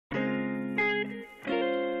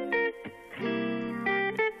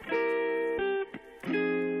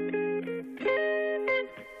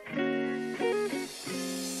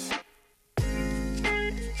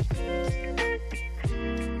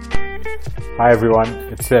Hi everyone,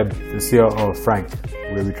 it's Seb, the CEO of Frank,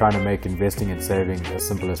 where we're trying to make investing and saving as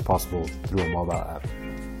simple as possible through a mobile app.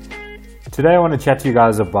 Today I want to chat to you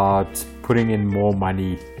guys about putting in more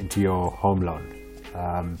money into your home loan.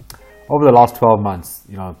 Over the last 12 months,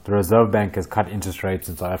 the Reserve Bank has cut interest rates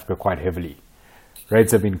in South Africa quite heavily.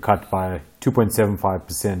 Rates have been cut by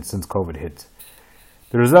 2.75% since COVID hit.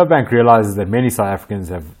 The Reserve Bank realizes that many South Africans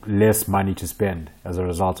have less money to spend as a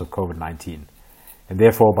result of COVID-19. And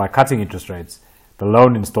therefore, by cutting interest rates, the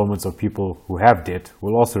loan installments of people who have debt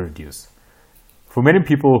will also reduce. For many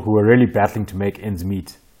people who are really battling to make ends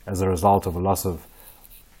meet as a result of a loss of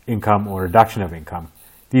income or reduction of income,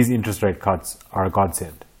 these interest rate cuts are a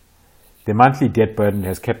godsend. Their monthly debt burden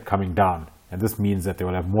has kept coming down, and this means that they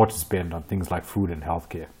will have more to spend on things like food and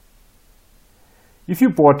healthcare. If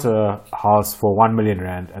you bought a house for 1 million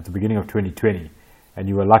rand at the beginning of 2020, and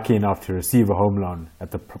you were lucky enough to receive a home loan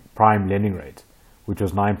at the prime lending rate, which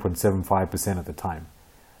was 9.75% at the time,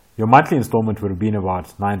 your monthly installment would have been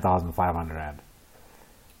about 9,500 rand.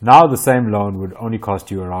 Now the same loan would only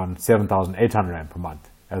cost you around 7,800 rand per month,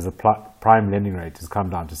 as the prime lending rate has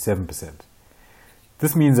come down to 7%.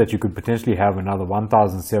 This means that you could potentially have another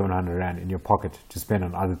 1,700 rand in your pocket to spend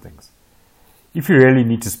on other things. If you really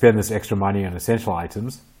need to spend this extra money on essential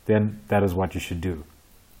items, then that is what you should do.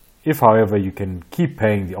 If, however, you can keep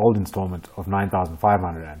paying the old installment of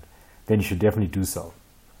 9,500 rand, then you should definitely do so.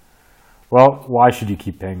 Well, why should you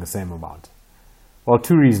keep paying the same amount? Well,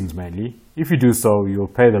 two reasons mainly. If you do so, you will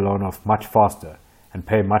pay the loan off much faster and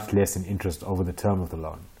pay much less in interest over the term of the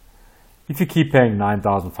loan. If you keep paying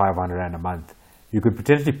 9,500 rand a month, you could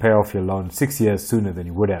potentially pay off your loan 6 years sooner than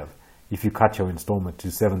you would have if you cut your installment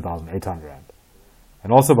to 7,800 rand.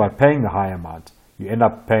 And also by paying the higher amount, you end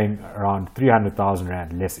up paying around 300,000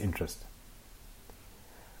 rand less interest.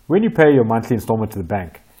 When you pay your monthly installment to the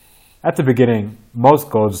bank, at the beginning, most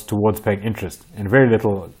goes towards paying interest, and very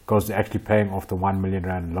little goes to actually paying off the 1 million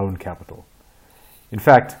rand loan capital. In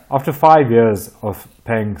fact, after 5 years of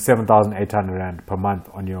paying 7,800 rand per month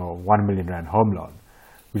on your 1 million rand home loan,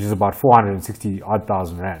 which is about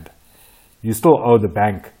 460,000 rand, you still owe the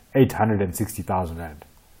bank 860,000 rand.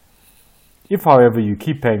 If, however, you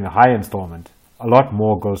keep paying the high installment, a lot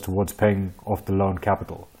more goes towards paying off the loan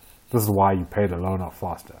capital. This is why you pay the loan off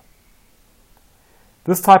faster.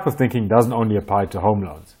 This type of thinking doesn't only apply to home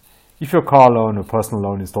loans. If your car loan or personal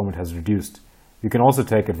loan installment has reduced, you can also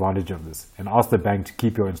take advantage of this and ask the bank to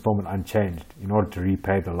keep your installment unchanged in order to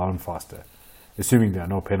repay the loan faster, assuming there are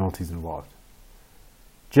no penalties involved.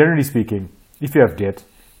 Generally speaking, if you have debt,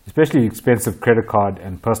 especially expensive credit card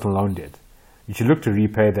and personal loan debt, you should look to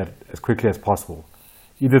repay that as quickly as possible,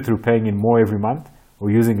 either through paying in more every month or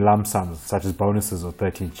using lump sums such as bonuses or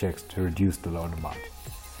 13 checks to reduce the loan amount.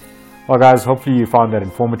 Well guys, hopefully you found that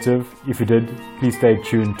informative. If you did, please stay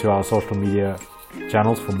tuned to our social media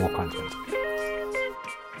channels for more content.